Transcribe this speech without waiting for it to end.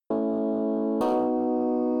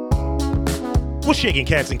What's shaking,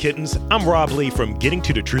 cats and kittens? I'm Rob Lee from Getting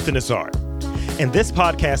to the Truth in This Art. And this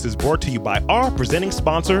podcast is brought to you by our presenting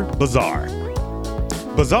sponsor, Bazaar.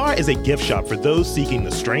 Bazaar is a gift shop for those seeking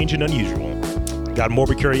the strange and unusual. Got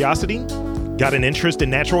morbid curiosity? Got an interest in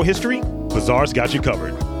natural history? Bazaar's got you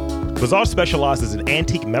covered. Bazaar specializes in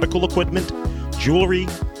antique medical equipment, jewelry,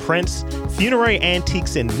 prints, funerary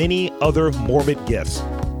antiques, and many other morbid gifts.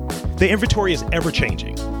 The inventory is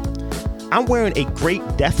ever-changing. I'm wearing a great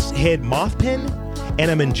death's head moth pin, and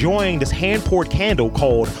I'm enjoying this hand-poured candle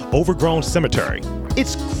called Overgrown Cemetery.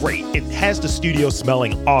 It's great. It has the studio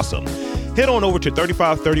smelling awesome. Head on over to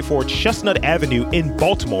 3534 Chestnut Avenue in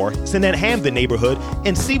Baltimore, it's in that Hamden neighborhood,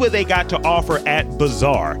 and see what they got to offer at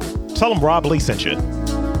Bazaar. Tell them Rob Lee sent you.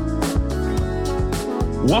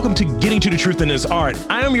 Welcome to Getting to the Truth in This Art.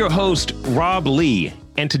 I am your host, Rob Lee.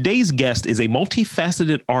 And today's guest is a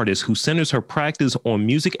multifaceted artist who centers her practice on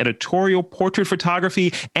music editorial, portrait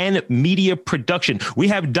photography, and media production. We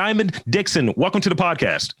have Diamond Dixon. Welcome to the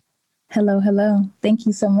podcast. Hello. Thank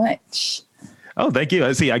you so much. Oh, thank you.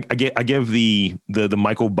 I give the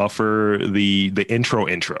Michael Buffer the intro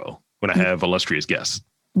when I have illustrious guests.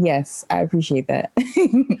 Yes, I appreciate that.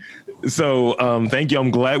 So thank you. I'm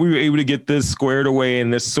glad we were able to get this squared away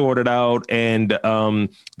and this sorted out. And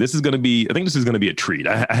this is going to be a treat.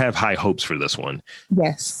 I have high hopes for this one.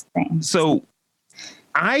 Yes, thanks. So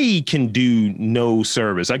I can do no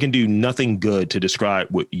service. I can do nothing good to describe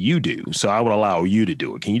what you do. So I would allow you to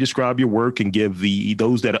do it. Can you describe your work and give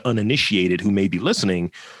those that are uninitiated who may be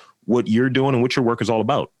listening what you're doing and what your work is all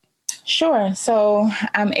about? Sure. So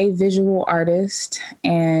I'm a visual artist,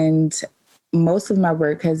 and most of my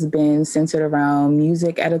work has been centered around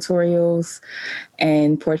music editorials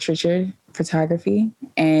and portraiture photography.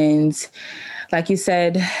 And like you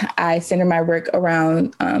said, I center my work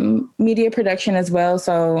around media production as well.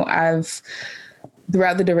 So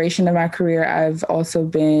throughout the duration of my career, I've also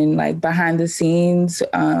been like behind the scenes,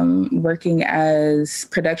 working as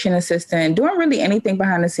production assistant, doing really anything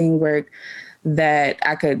behind the scene work that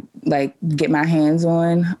I could like get my hands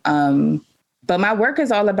on. But my work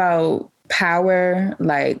is all about power,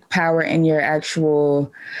 like power in your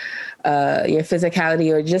actual, your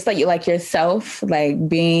physicality, or just like yourself, like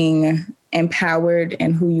being empowered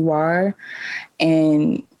in who you are.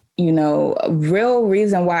 And, you know, a real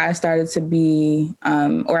reason why I started to be,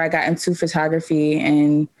 or I got into photography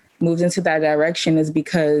and moved into that direction is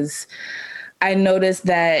because I noticed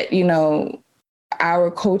that, you know,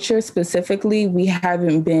 our culture specifically, we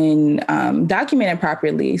haven't been documented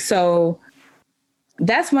properly. So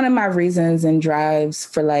that's one of my reasons and drives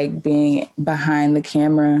for like being behind the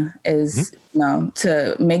camera is, you know,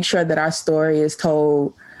 to make sure that our story is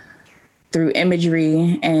told through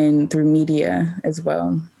imagery and through media as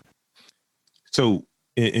well. So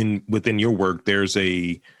within your work, there's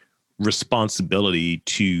a responsibility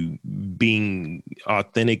to being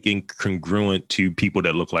authentic and congruent to people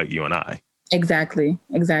that look like you and I. Exactly.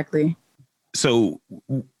 So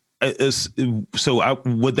would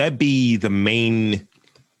that be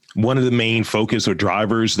one of the main focus or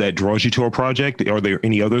drivers that draws you to a project? Are there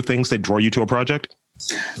any other things that draw you to a project?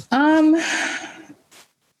 I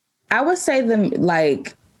would say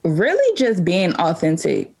really just being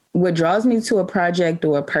authentic. What draws me to a project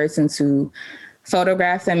or a person to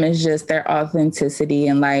photograph them is just their authenticity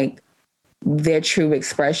and like their true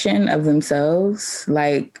expression of themselves.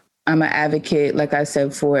 Like, I'm an advocate, like I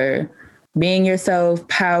said, for being yourself,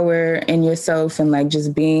 power in yourself, and like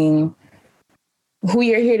just being who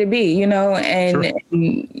you're here to be, you know, and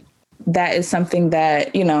that is something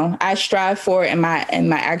that, you know, I strive for in my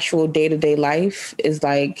actual day-to-day life is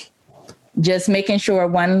like just making sure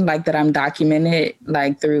like that I'm documented,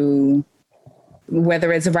 like through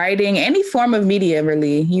whether it's writing, any form of media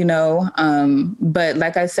really, you know, but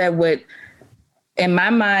like I said, in my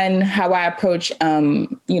mind, how I approach,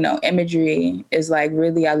 you know, imagery is like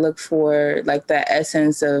really I look for like the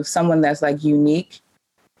essence of someone that's like unique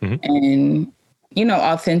and, you know,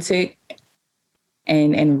 authentic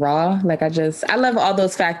and raw. Like I love all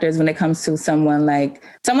those factors when it comes to someone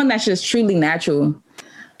that's just truly natural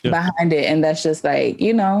behind it. And that's just like,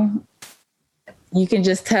 you know, you can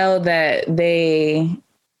just tell that they're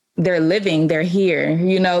living, they're here,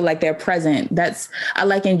 you know, like they're present. I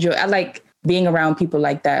like being around people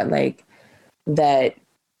like that, like that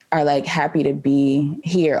are like happy to be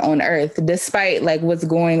here on earth, despite like what's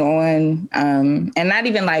going on. And not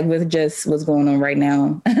even like with just what's going on right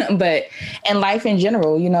now, but in life in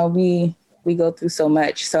general, you know, we go through so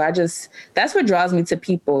much. So that's what draws me to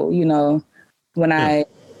people, you know, when I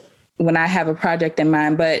have a project in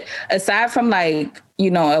mind. But aside from like, you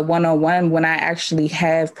know, a one-on-one, when I actually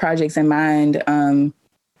have projects in mind,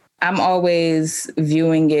 I'm always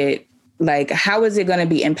viewing it like, how is it going to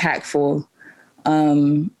be impactful?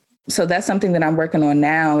 So that's something that I'm working on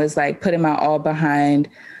now, is like putting my all behind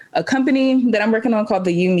a company that I'm working on called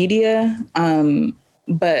the U Media.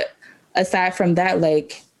 But aside from that,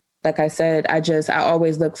 like I said, I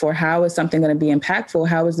always look for, how is something going to be impactful?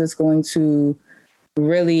 How is this going to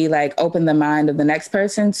really like open the mind of the next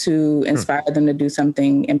person to inspire them to do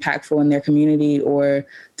something impactful in their community or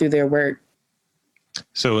through their work?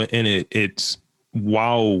 So, and it's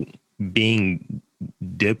while being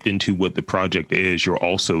dipped into what the project is, you're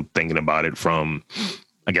also thinking about it from,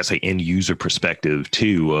 I guess, an end user perspective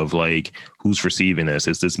too, of like, who's receiving this?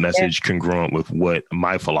 Is this message congruent with what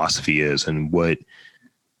my philosophy is and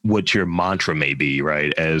what your mantra may be,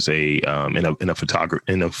 right? As a in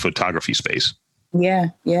a photography space. Yeah,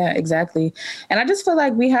 exactly. And I just feel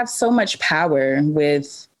like we have so much power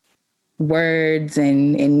with words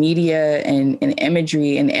and media and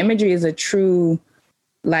imagery. And imagery is a true,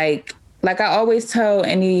 like I always tell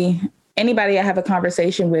anybody I have a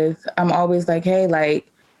conversation with, I'm always like, hey, like,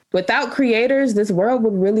 without creators, this world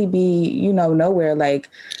would really be, nowhere. Like,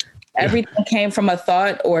 everything came from a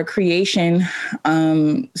thought or creation.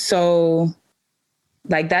 So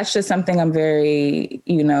like, that's just something I'm very,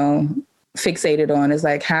 fixated on, is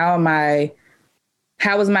like, how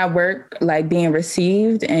is my work like being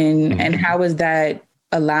received, and how is that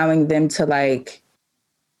allowing them to like,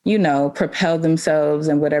 propel themselves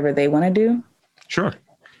in whatever they want to do? Sure.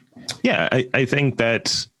 Yeah, I think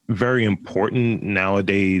that's very important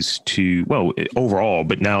nowadays overall,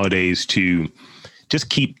 but nowadays to just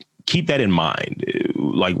keep that in mind,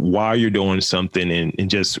 like why you're doing something and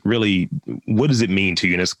just really, what does it mean to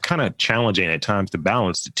you? And it's kind of challenging at times to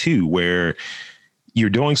balance the two, where you're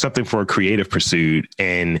doing something for a creative pursuit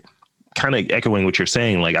and kind of echoing what you're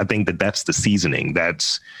saying. Like, I think that's the seasoning.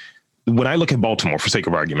 That's when I look at Baltimore, for sake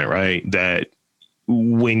of argument, right? That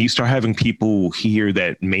when you start having people here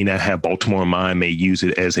that may not have Baltimore in mind, may use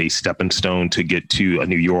it as a stepping stone to get to a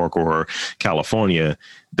New York or California.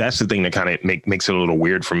 That's the thing that kind of makes it a little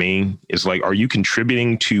weird for me. It's like, are you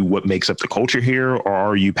contributing to what makes up the culture here, or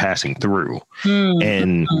are you passing through?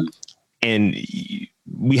 And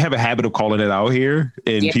we have a habit of calling it out here,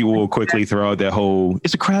 and people will quickly throw out that whole,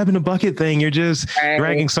 it's a crab in a bucket thing. You're just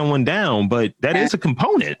dragging someone down, but that is a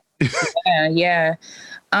component. Yeah.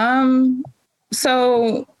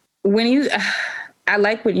 So when I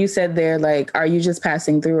like what you said there, like, are you just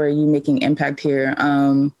passing through, or are you making impact here?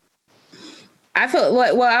 I feel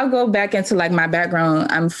like, well, I'll go back into like my background.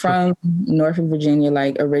 I'm from Norfolk, Virginia,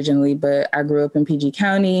 like originally, but I grew up in PG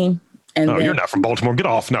County. And you're not from Baltimore. Get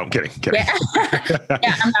off. No, I'm kidding. Yeah.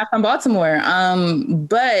 Yeah, I'm not from Baltimore.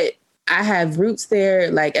 But I have roots there,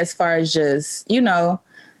 like, as far as just,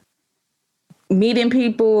 meeting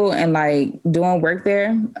people and like doing work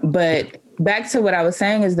there. But back to what I was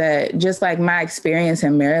saying is that just like my experience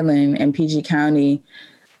in Maryland and PG County,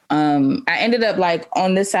 I ended up like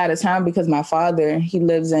on this side of town because my father, he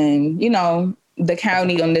lives in, the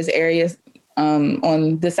county on this area,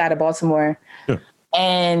 on this side of Baltimore. Yeah.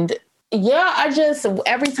 And I just,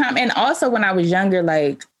 every time, and also when I was younger,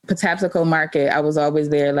 like Patapsco Market, I was always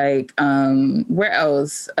there. Like, where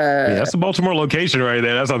else? That's a Baltimore location right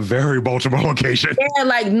there. That's a very Baltimore location. Yeah,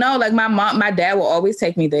 like my dad will always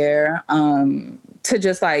take me there to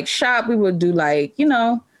just like shop. We would do like,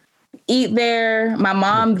 eat there. My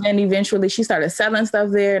mom then eventually she started selling stuff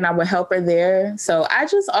there, and I would help her there. So I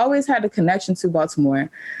just always had a connection to Baltimore.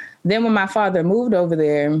 Then when my father moved over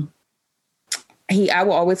there, I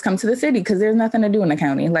will always come to the city because there's nothing to do in the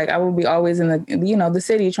county. Like, I will be always in the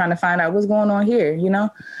city trying to find out what's going on here,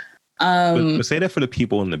 But say that for the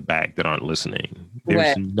people in the back that aren't listening.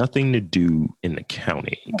 There's nothing to do in the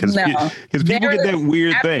county because people get that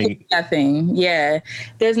weird thing. Nothing. Yeah.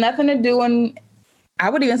 There's nothing to do in, I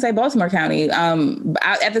would even say Baltimore County.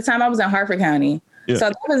 At the time I was in Hartford County. Yeah. So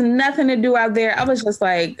there was nothing to do out there. I was just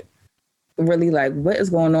like, really like, what is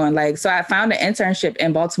going on? Like, so I found an internship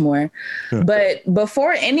in Baltimore, but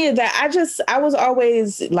before any of that, I was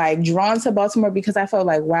always like drawn to Baltimore because I felt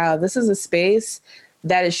like, wow, this is a space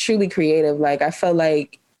that is truly creative. Like, I felt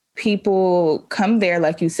like people come there,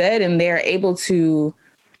 like you said, and they're able to,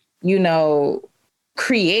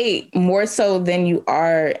 create more so than you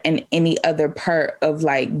are in any other part of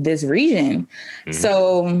like this region. Mm-hmm.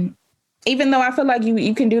 So even though I feel like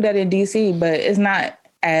you can do that in DC, but it's not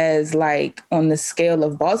as like on the scale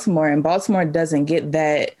of Baltimore, and Baltimore doesn't get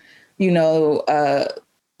that,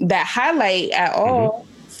 that highlight at all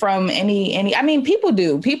from any, I mean, people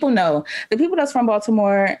know the people that's from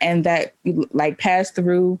Baltimore and that like pass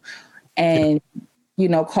through and,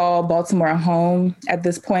 call Baltimore home at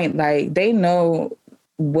this point, like they know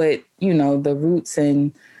what, you know, the roots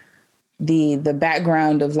and the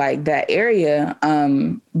background of like that area.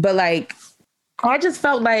 But like, I just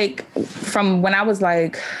felt like from when I was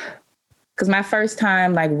like, because my first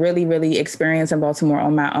time like really, really experiencing Baltimore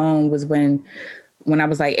on my own was when I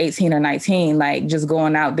was like 18 or 19, like just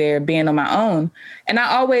going out there, being on my own. And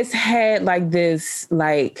I always had like this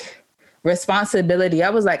like responsibility. I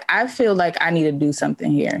was like, I feel like I need to do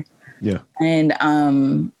something here. Yeah.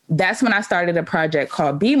 And that's when I started a project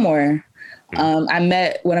called Be More. I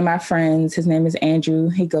met one of my friends. His name is Andrew.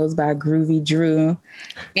 He goes by Groovy Drew.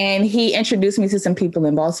 And he introduced me to some people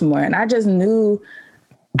in Baltimore. And I just knew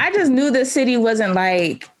the city wasn't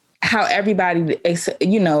like how everybody,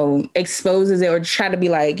 exposes it or try to be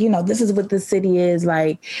like, you know, this is what the city is.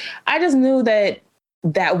 Like, I just knew that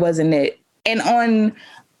wasn't it. And on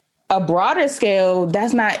a broader scale,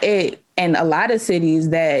 that's not it. And a lot of cities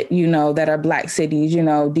that, you know, that are Black cities, you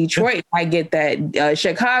know, Detroit might get that,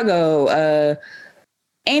 Chicago,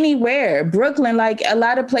 anywhere, Brooklyn, like a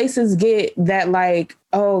lot of places get that, like,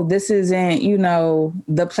 oh, this isn't, you know,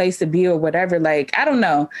 the place to be or whatever. Like, I don't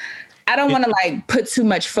know. I don't want to like put too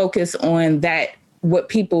much focus on that, what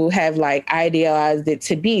people have like idealized it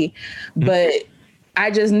to be. But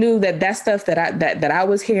I just knew that stuff that I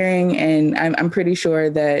was hearing, and I'm pretty sure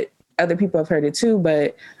that other people have heard it too,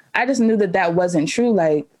 but I just knew that wasn't true.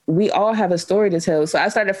 Like, we all have a story to tell. So I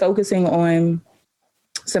started focusing on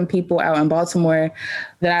some people out in Baltimore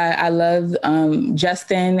that I love,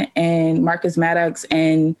 Justin and Marcus Maddox.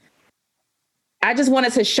 And I just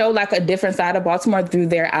wanted to show like a different side of Baltimore through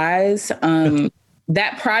their eyes.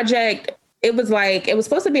 That project, it was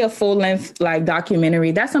supposed to be a full length like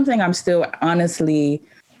documentary. That's something I'm still honestly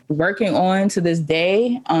working on to this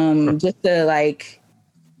day. Just to like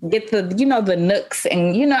get the, you know, the nooks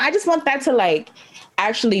and, you know, I just want that to like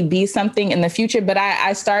actually be something in the future. But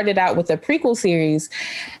I started out with a prequel series,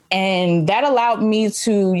 and that allowed me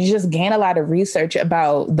to just gain a lot of research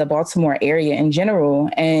about the Baltimore area in general.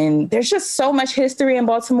 And there's just so much history in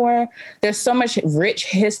Baltimore. There's so much rich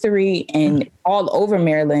history and all over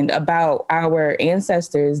Maryland about our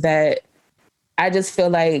ancestors that I just feel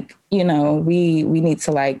like, you know, we need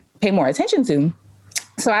to like pay more attention to.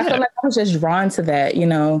 So I feel like I was just drawn to that, you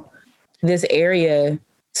know, this area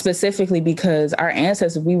specifically because our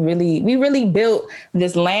ancestors, we really built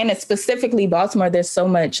this land, and specifically Baltimore. There's so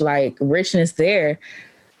much like richness there.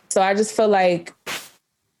 So I just feel like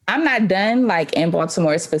I'm not done like in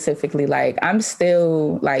Baltimore specifically. Like, I'm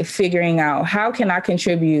still like figuring out how can I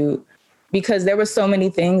contribute, because there were so many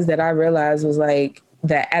things that I realized was like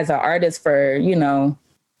that as an artist, for, you know,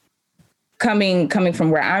 coming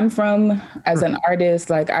from where I'm from as an artist,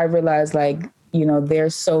 like I realized like, you know,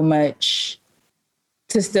 there's so much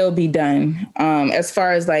to still be done, as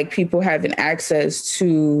far as like people having access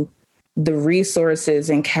to the resources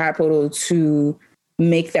and capital to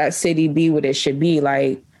make that city be what it should be.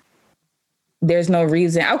 Like, there's no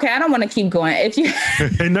reason. Okay, I don't want to keep going. If you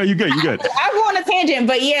no, you're good. You're good. I'll go on a tangent,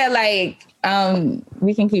 but yeah, like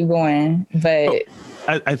we can keep going. But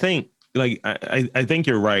I think. Like, I think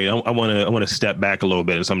you're right. I want to step back a little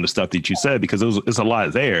bit in some of the stuff that you said, because it's a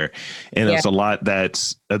lot there, and it's a lot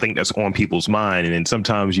that's on people's mind. And then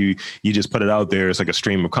sometimes you just put it out there. It's like a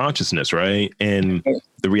stream of consciousness, right? And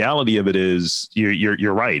the reality of it is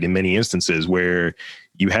you're right in many instances where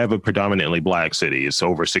you have a predominantly Black city. It's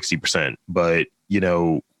over 60%. But, you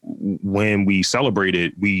know, when we celebrate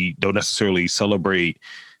it, we don't necessarily celebrate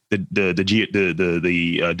the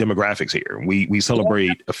demographics here. We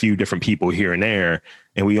celebrate a few different people here and there,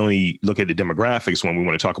 and we only look at the demographics when we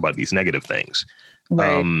want to talk about these negative things.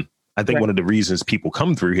 Right. I think one of the reasons people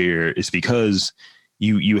come through here is because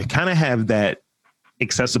you kind of have that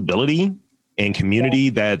accessibility and community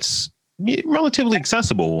that's relatively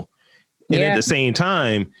accessible, and at the same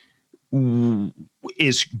time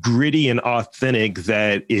is gritty and authentic.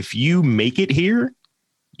 That if you make it here,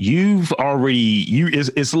 you've already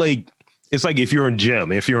it's like if you're in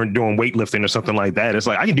gym, if you're doing weightlifting or something like that, it's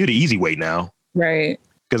like, I can do the easy weight now. Right.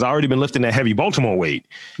 Because I already been lifting that heavy Baltimore weight.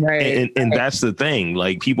 Right. And that's the thing.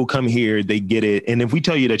 Like, people come here, they get it. And if we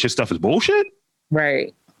tell you that your stuff is bullshit,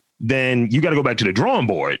 right, then you got to go back to the drawing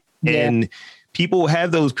board. Yeah. And people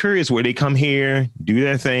have those periods where they come here, do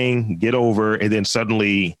their thing, get over, and then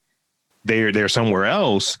suddenly they're somewhere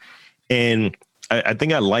else. And I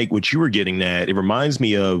think I like what you were getting at. It reminds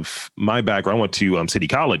me of my background. I went to City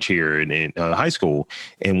College here in high school.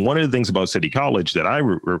 And one of the things about City College that I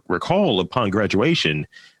recall upon graduation,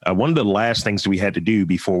 one of the last things we had to do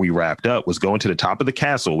before we wrapped up was go into the top of the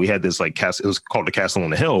castle. We had this like castle. It was called the Castle on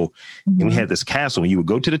the Hill. Mm-hmm. And we had this castle, and you would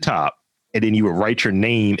go to the top, and then you would write your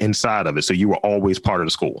name inside of it. So you were always part of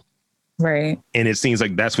the school. Right. And it seems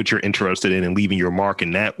like that's what you're interested in, and leaving your mark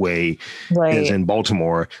in that way. Right. Is in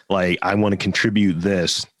Baltimore. Like, I want to contribute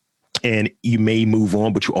this, and you may move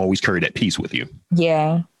on, but you always carry that piece with you.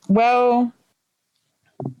 Yeah. Well,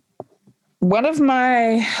 one of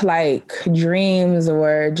my like dreams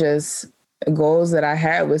or just goals that I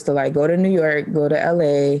had was to like go to New York, go to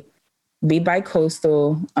LA, be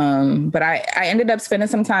bi-coastal. But I ended up spending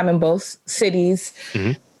some time in both cities.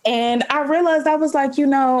 Mm-hmm. And I realized I was like,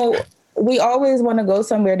 we always want to go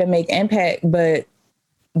somewhere to make impact, but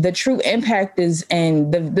the true impact is,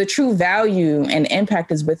 and the true value and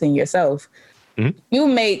impact is within yourself. Mm-hmm. You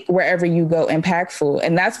make wherever you go impactful.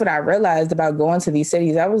 And that's what I realized about going to these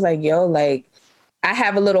cities. I was like, like, I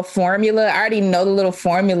have a little formula. I already know the little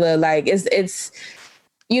formula. Like it's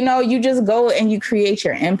you just go and you create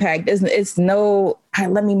your impact. It's no,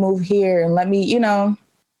 let me move here and let me, You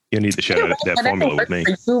need to share that formula with me.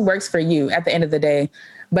 Who works for you at the end of the day.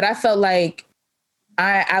 But I felt like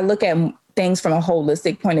I look at things from a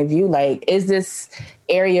holistic point of view. Like, is this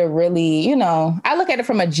area really, I look at it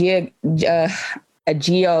from a geo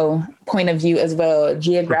point of view as well,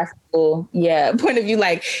 geographical, point of view.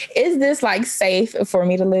 Like, is this like safe for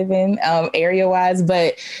me to live in area wise?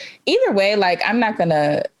 But either way, like, I'm not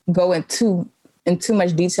gonna go in too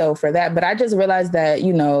much detail for that. But I just realized that,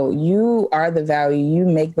 you are the value, you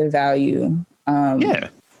make the value.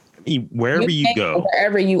 Wherever you go,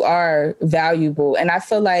 wherever you are valuable. And I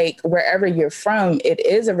feel like wherever you're from, it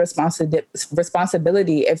is a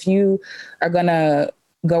responsibility. If you are going to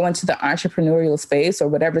go into the entrepreneurial space or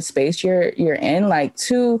whatever space you're in, like,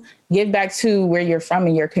 to give back to where you're from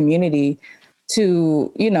and your community,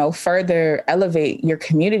 to, further elevate your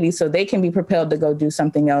community so they can be propelled to go do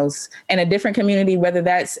something else in a different community, whether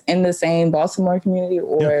that's in the same Baltimore community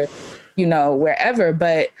or, wherever.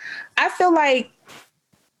 But I feel like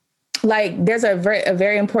there's a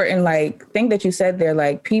very important like thing that you said there.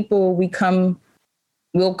 Like, people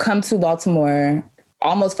will come to Baltimore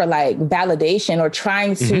almost for like validation or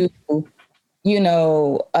trying to,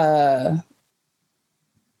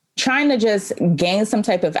 trying to just gain some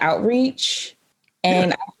type of outreach.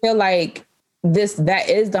 And I feel like that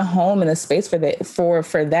is the home and the space for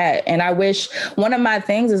that. And I wish, one of my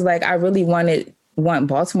things is like, I really want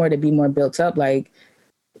Baltimore to be more built up. Like,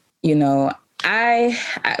 I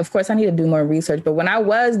of course I need to do more research, but when I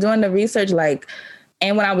was doing the research, like,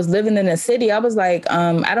 and when I was living in the city, I was like,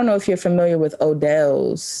 I don't know if you're familiar with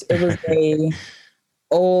Odell's. It was a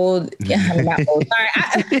old, not old. Sorry,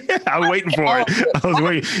 I was waiting for it. I was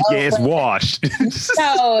waiting. Yeah, it's washed.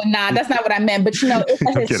 No, that's not what I meant. But it's a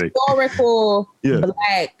historical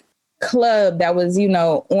Black club that was,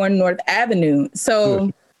 on North Avenue.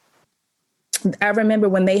 So I remember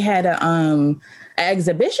when they had an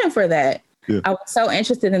exhibition for that. Yeah. I was so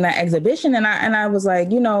interested in that exhibition, and I was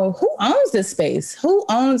like, who owns this space? Who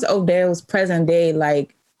owns Odell's present day,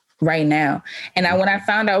 like, right now? And when I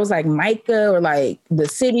found out, I was like Micah or like the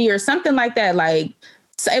city or something like that. Like,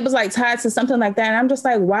 so it was like tied to something like that. And I'm just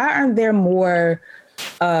like, why aren't there more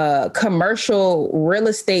commercial real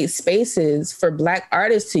estate spaces for Black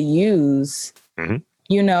artists to use? Mm-hmm.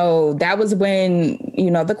 That was when,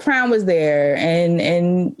 the Crown was there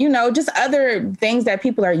and, just other things that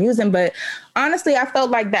people are using. But honestly, I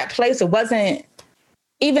felt like that place, it wasn't,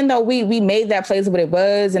 even though we made that place what it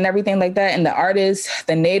was and everything like that. And the artists,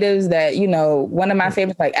 the natives that, one of my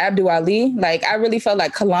favorites, like Abdul Ali, like, I really felt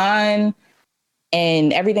like Kalan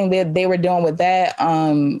and everything that they were doing with that,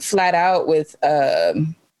 Flat Out with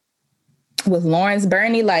Lawrence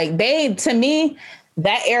Burney, like, to me,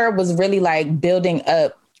 that era was really like building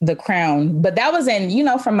up the Crown, but that was in,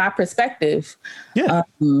 from my perspective. Yeah.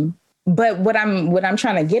 But what I'm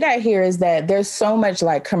trying to get at here is that there's so much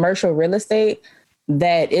like commercial real estate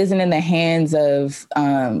that isn't in the hands of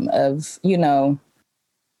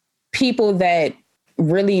people that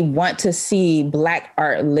really want to see Black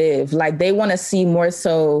art live. Like, they want to see more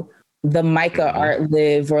so the Micah art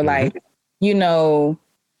live, or like,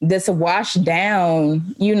 this washed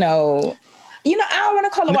down, I don't want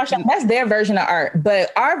to call it washed down. That's their version of art,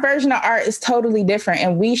 but our version of art is totally different,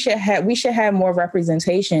 and we should have more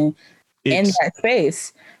representation in that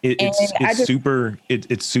space. It's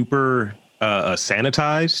super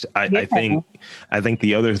sanitized. I think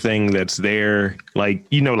the other thing that's there, like,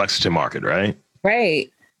 Lexington Market, right?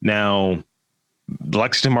 Right. Now,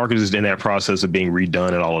 Lexington Market is in that process of being redone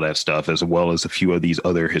and all of that stuff, as well as a few of these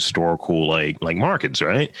other historical like markets,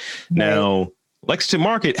 right? Now, Lexington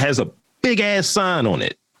Market has a big ass sign on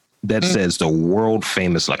it that says the world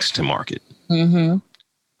famous Lexington Market. Mm-hmm.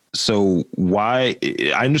 So why?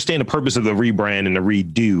 I understand the purpose of the rebrand and the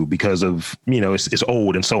redo because of, it's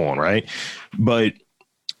old and so on, right? But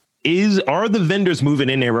are the vendors moving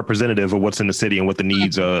in there representative of what's in the city and what the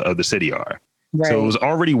needs of the city are? Right. So it was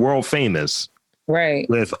already world famous. Right.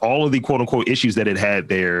 With all of the quote unquote issues that it had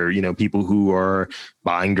there, you know, people who are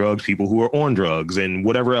buying drugs, people who are on drugs, and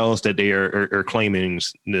whatever else that they are claiming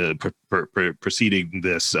preceding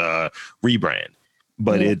this rebrand.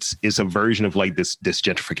 But it's a version of like this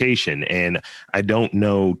gentrification. And I don't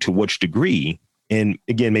know to which degree. And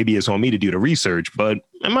again, maybe it's on me to do the research, but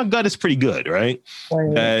my gut is pretty good, right?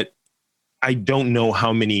 That I don't know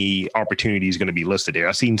how many opportunities going to be listed there.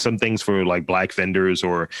 I've seen some things for like Black vendors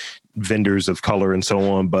or vendors of color and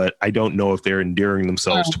so on, but I don't know if they're endearing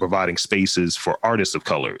themselves to providing spaces for artists of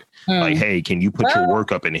color. Like, hey, can you put your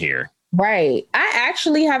work up in here? Right. I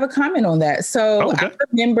actually have a comment on that. So I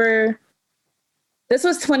remember this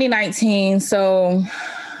was 2019. So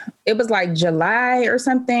it was like July or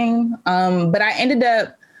something. But I ended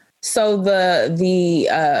up, so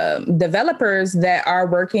the developers that are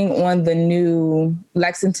working on the new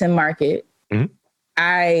Lexington market,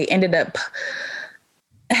 I ended up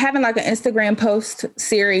having like an Instagram post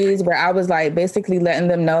series where I was like basically letting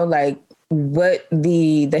them know like what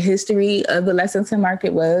the history of the Lexington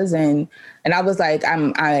market was. And I was like,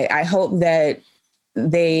 I hope that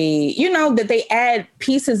they, you know, that they add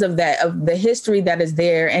pieces of that, of the history that is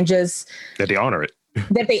there, and just that they honor it.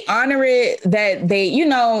 That they honor it, that they, you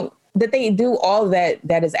know, that they do all that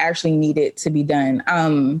is actually needed to be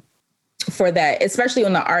done for that, especially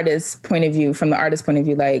on the artist's point of view, from the artist's point of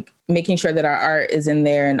view, like making sure that our art is in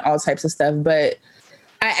there and all types of stuff. But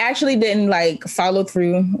I actually didn't like follow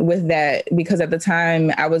through with that because at the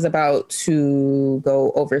time I was about to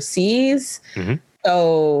go overseas.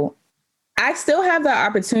 So I still have the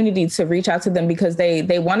opportunity to reach out to them because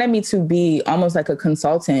they wanted me to be almost like a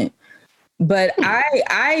consultant. But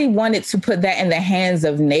I wanted to put that in the hands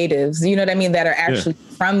of natives, you know what I mean, that are actually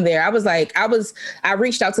from there. I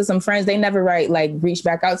reached out to some friends. They never reached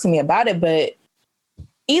back out to me about it. But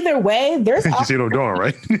either way, there's you see what I'm doing,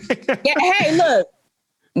 right? Yeah. Hey, look,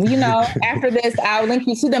 you know, after this, I'll link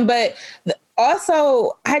you to them. But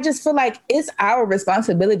also, I just feel like it's our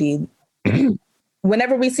responsibility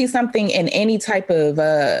whenever we see something in any type of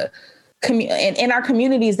in our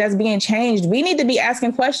communities that's being changed, we need to be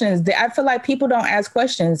asking questions. I feel like people don't ask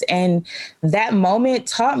questions. And that moment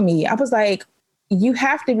taught me, I was like, you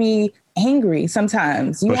have to be angry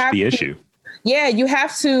sometimes. You have the issue. Yeah, you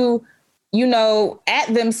have to, you know,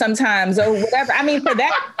 at them sometimes or whatever. I mean, for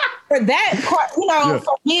that part, you know,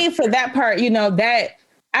 for me, for that part, you know, that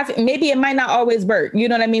maybe it might not always work. You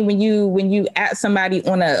know what I mean? When you at somebody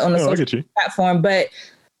on a social platform. But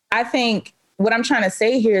I think what I'm trying to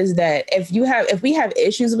say here is that if we have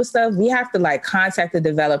issues with stuff, we have to like contact the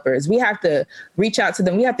developers. We have to reach out to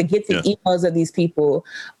them. We have to get the emails of these people.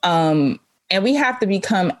 And we have to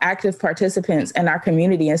become active participants in our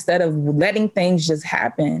community instead of letting things just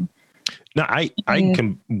happen. No, I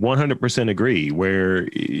can 100% agree, where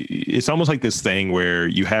it's almost like this thing where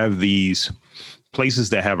you have these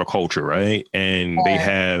places that have a culture, right? And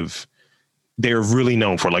they're really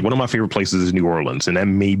known for, like, one of my favorite places is New Orleans. And that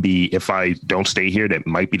may be, if I don't stay here, that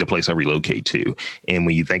might be the place I relocate to. And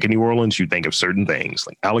when you think of New Orleans, you think of certain things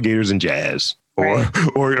like alligators and jazz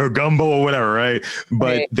or gumbo or whatever, right?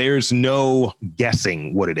 But there's no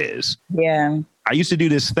guessing what it is. Yeah. I used to do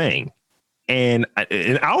this thing, and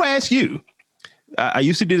I'll ask you, I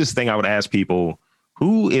used to do this thing. I would ask people,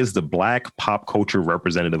 who is the Black pop culture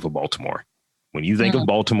representative of Baltimore? When you think of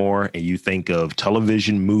Baltimore and you think of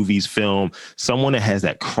television, movies, film, someone that has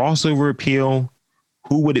that crossover appeal,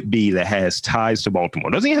 who would it be that has ties to Baltimore?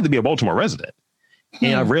 It doesn't even have to be a Baltimore resident.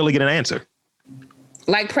 And I rarely get an answer.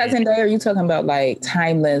 Like present day, are you talking about like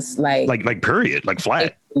timeless, like period, like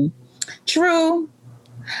flat? True.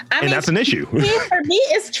 I mean, that's an issue. For me,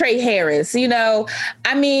 it's Trey Harris, you know.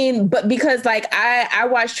 I mean, but because like I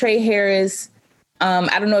watched Trey Harris.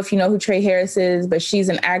 I don't know if you know who Trey Harris is, but she's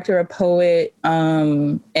an actor, a poet,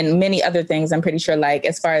 and many other things, I'm pretty sure, like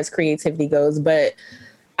as far as creativity goes. But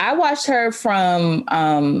I watched her from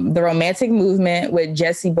the Romantic Movement with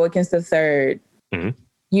Jesse Boykins III,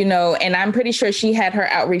 you know, and I'm pretty sure she had her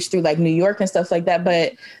outreach through like New York and stuff like that.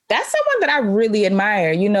 But that's someone that I really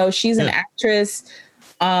admire. You know, she's an actress.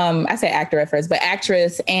 I say actor at first, but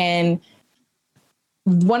actress. And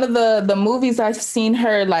one of the movies I've seen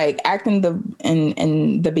her like act in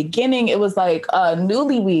the beginning, it was like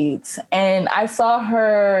Newlyweds, and I saw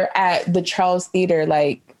her at the Charles Theater,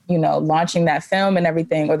 like, you know, launching that film and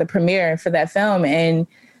everything, or the premiere for that film. And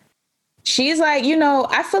she's like, you know,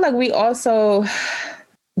 I feel like we also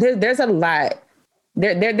there's a lot.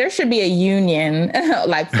 There should be a union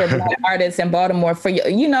like for Black artists in Baltimore, for,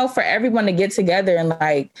 you know, for everyone to get together and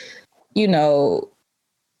like, you know,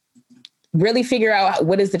 really figure out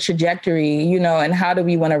what is the trajectory, you know, and how do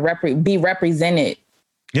we want to be represented.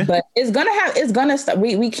 Yeah. But it's gonna start.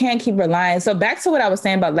 We can't keep relying. So back to what I was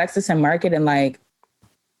saying about Lexington Market and like,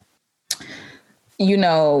 you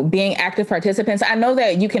know, being active participants. I know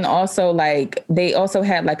that you can also like, they also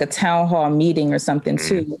had like a town hall meeting or something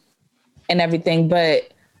too and everything.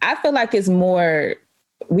 But I feel like it's more,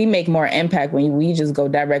 we make more impact when we just go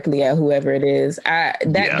directly at whoever it is.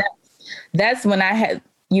 That's when I had,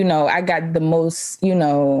 you know, I got the most, you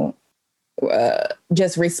know,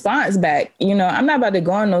 just response back. You know, I'm not about to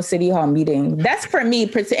go on no city hall meeting. That's for me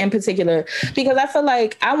in particular, because I feel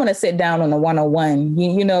like I want to sit down on a one-on-one,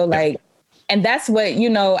 you know, like, and that's what, you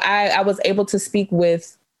know, I was able to speak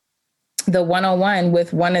with the one-on-one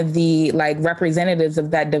with one of the like representatives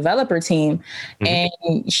of that developer team. And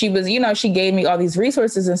she was, you know, she gave me all these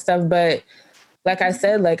resources and stuff. But like I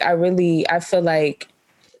said, like, I feel like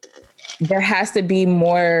there has to be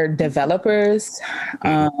more developers.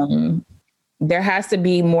 There has to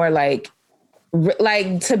be more like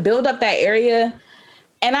to build up that area.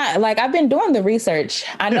 And I've been doing the research.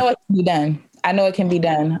 I know it can be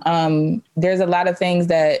done. There's a lot of things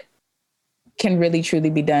that can really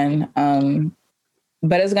truly be done.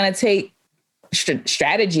 But it's going to take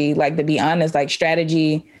strategy, like, to be honest, like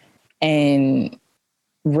strategy and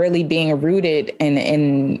really being rooted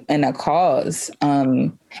in a cause.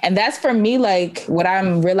 And that's for me, like what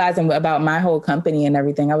I'm realizing about my whole company and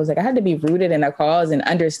everything. I was like, I had to be rooted in a cause and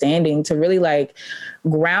understanding to really like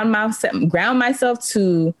ground myself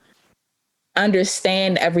to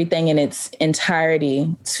understand everything in its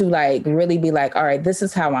entirety, to like really be like, all right, this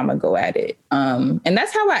is how I'm gonna go at it. And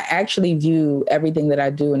that's how I actually view everything that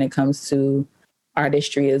I do when it comes to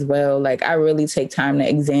artistry as well. Like I really take time to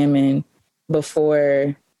examine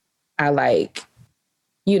before I like,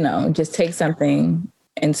 you know, just take something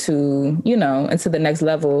into the next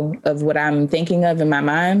level of what I'm thinking of in my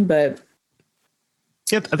mind. But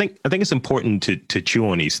yeah, I think it's important to chew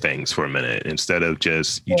on these things for a minute instead of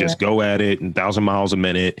just go at it 1,000 miles a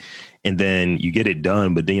minute and then you get it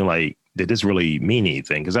done. But then you're like, did this really mean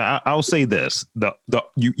anything? Because I'll say this,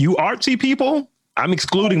 you artsy people, I'm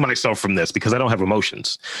excluding myself from this because I don't have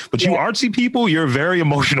emotions, but you artsy people, you're very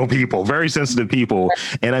emotional people, very sensitive people.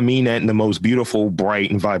 And I mean that in the most beautiful,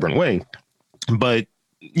 bright and vibrant way. But,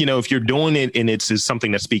 you know, if you're doing it and it's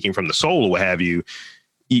something that's speaking from the soul or what have you,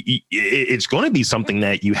 it's going to be something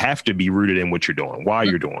that you have to be rooted in what you're doing, why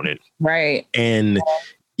you're doing it. Right. And,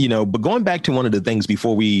 you know, but going back to one of the things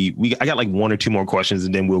before I got like one or two more questions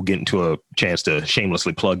and then we'll get into a chance to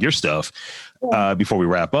shamelessly plug your stuff before we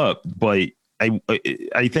wrap up. But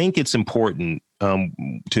I think it's important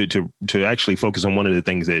to actually focus on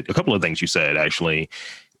a couple of things you said, actually.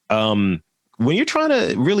 When you're trying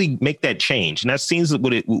to really make that change, and that seems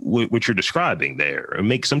what you're describing there, or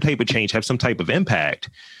make some type of change, have some type of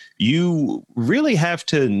impact, you really have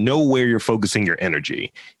to know where you're focusing your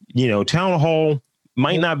energy. You know, town hall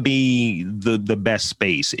might not be the best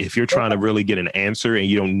space if you're trying to really get an answer and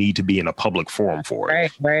you don't need to be in a public forum for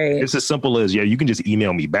it. Right. It's as simple as, you can just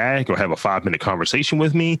email me back or have a 5-minute conversation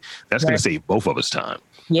with me. That's going to save both of us time.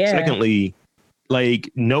 Yeah. Secondly, like,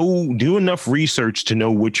 do enough research to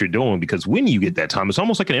know what you're doing, because when you get that time, it's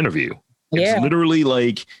almost like an interview. It's literally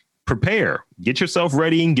like, prepare, get yourself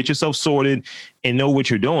ready and get yourself sorted and know what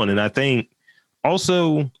you're doing. And I think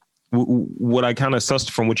also what I kind of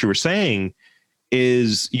sussed from what you were saying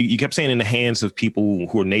is you kept saying in the hands of people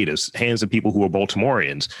who are natives, hands of people who are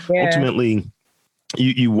Baltimoreans. Ultimately,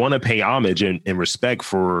 you want to pay homage and respect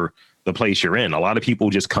for the place you're in. A lot of people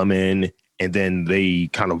just come in and then they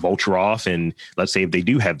kind of vulture off. And let's say if they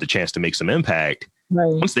do have the chance to make some impact,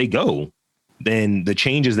 once they go, then the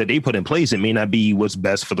changes that they put in place, it may not be what's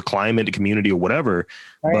best for the climate, the community or whatever,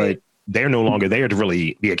 but they're no longer there to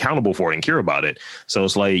really be accountable for it and care about it. So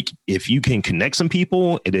it's like, if you can connect some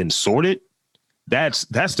people and then sort it, that's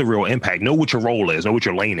the real impact. Know what your role is, know what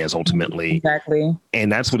your lane is ultimately. Exactly.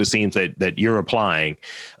 And that's what it seems that you're applying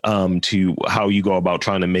to how you go about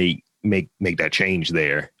trying to make that change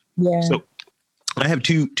there. Yeah. So I have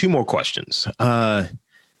two more questions.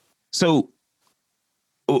 So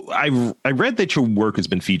I read that your work has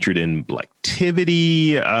been featured in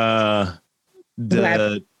Blacktivity,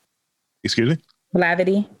 excuse me?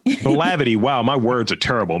 Blavity. Wow, my words are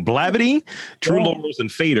terrible. Blavity, True Laurels,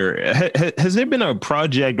 and Fader. Has there been a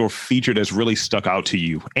project or feature that's really stuck out to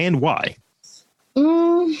you, and why?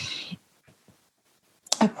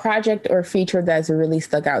 A project or feature that's really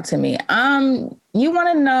stuck out to me. You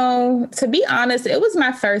want to know, to be honest, it was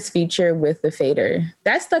my first feature with the Fader.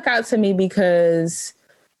 That stuck out to me because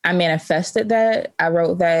I manifested that. I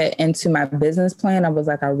wrote that into my business plan. I was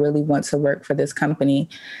like, I really want to work for this company.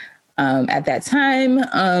 at that time.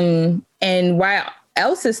 And why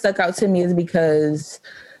else it stuck out to me is because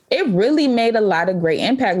it really made a lot of great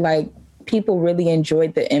impact. Like, people really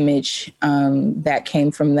enjoyed the image that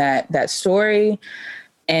came from that story.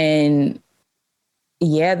 And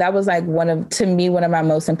yeah, that was like one of my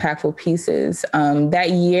most impactful pieces.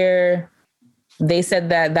 That year, they said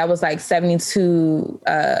that was like 72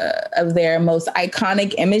 of their most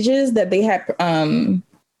iconic images that they had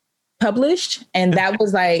published. And that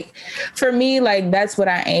was like, for me, like, that's what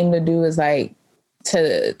I aim to do, is like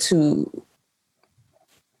to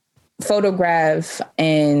photograph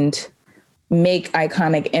and make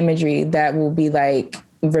iconic imagery that will be like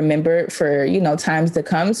remembered for, times to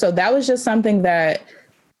come. So that was just something that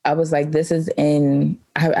I was like, this is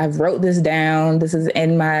I've wrote this down. This is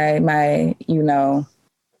in my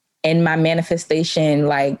in my manifestation,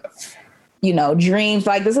 like, dreams.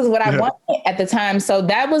 Like, this is what I wanted at the time. So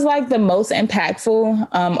that was like the most impactful.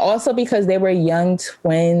 Also because they were young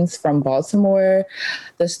twins from Baltimore.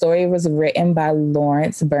 The story was written by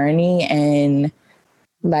Lawrence Burney, and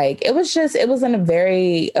like, it was a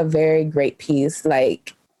very great piece.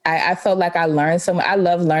 Like, I felt like I learned so much. I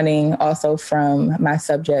love learning also from my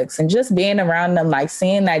subjects, and just being around them, like,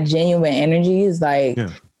 seeing that genuine energy is like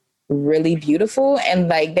really beautiful. And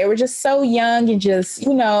like, they were just so young and just,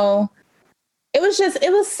 it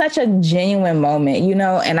was such a genuine moment,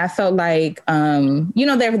 and I felt like,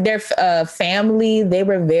 their family, they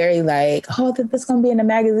were very like, oh, this going to be in the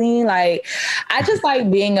magazine. Like, I just like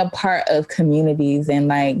being a part of communities and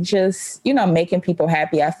like, just, making people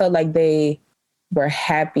happy. I felt like they were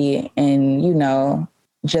happy and,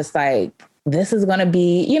 just like, this is going to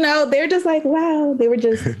be, they're just like, wow, they were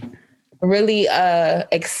just really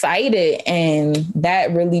excited, and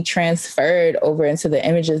that really transferred over into the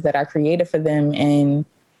images that I created for them. And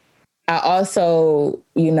I also,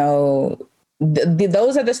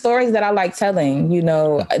 those are the stories that I like telling,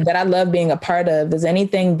 that I love being a part of. Is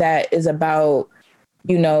anything that is about,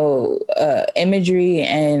 imagery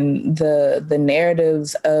and the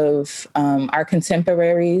narratives of our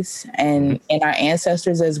contemporaries and our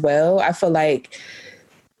ancestors as well. I feel like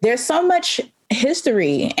there's so much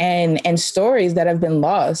history and stories that have been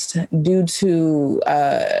lost due to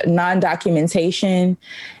non-documentation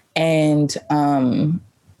and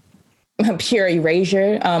pure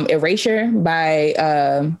erasure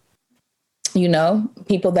by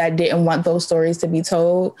people that didn't want those stories to be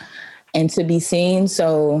told and to be seen.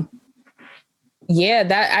 So yeah,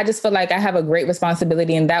 that I just feel like I have a great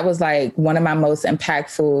responsibility, and that was like one of my most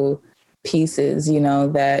impactful pieces,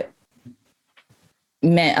 that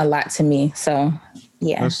meant a lot to me. So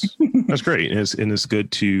yeah, that's great. And it's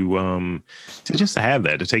good to just have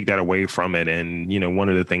that, to take that away from it. And, one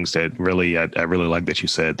of the things that really, I really like that you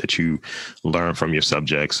said that you learn from your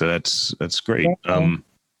subjects. So that's great.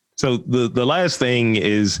 So the last thing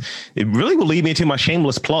is, it really will lead me to my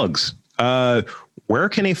shameless plugs. Where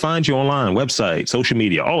can they find you online? Website, social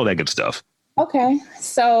media, all of that good stuff. Okay,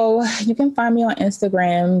 so you can find me on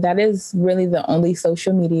Instagram. That is really the only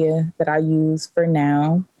social media that I use for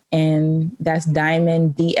now. And that's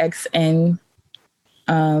Diamond DXN.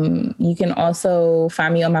 You can also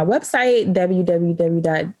find me on my website,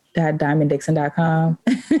 www.diamonddixon.com.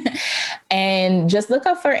 And just look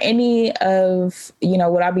up for any of,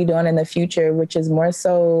 what I'll be doing in the future, which is more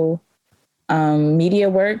so media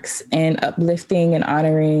works and uplifting and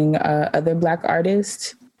honoring other Black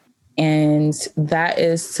artists. And that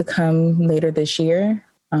is to come later this year.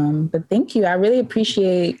 But thank you. I really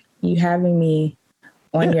appreciate you having me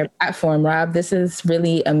on your platform, Rob. This is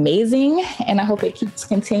really amazing. And I hope it keeps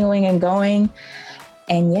continuing and going.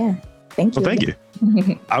 And yeah, thank you. Well, thank you.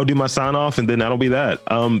 I'll do my sign off and then that'll be that.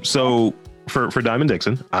 So for Diamond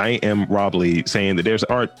Dixon, I am Rob Lee, saying that there's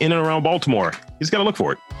art in and around Baltimore. You just got to look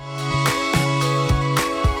for it.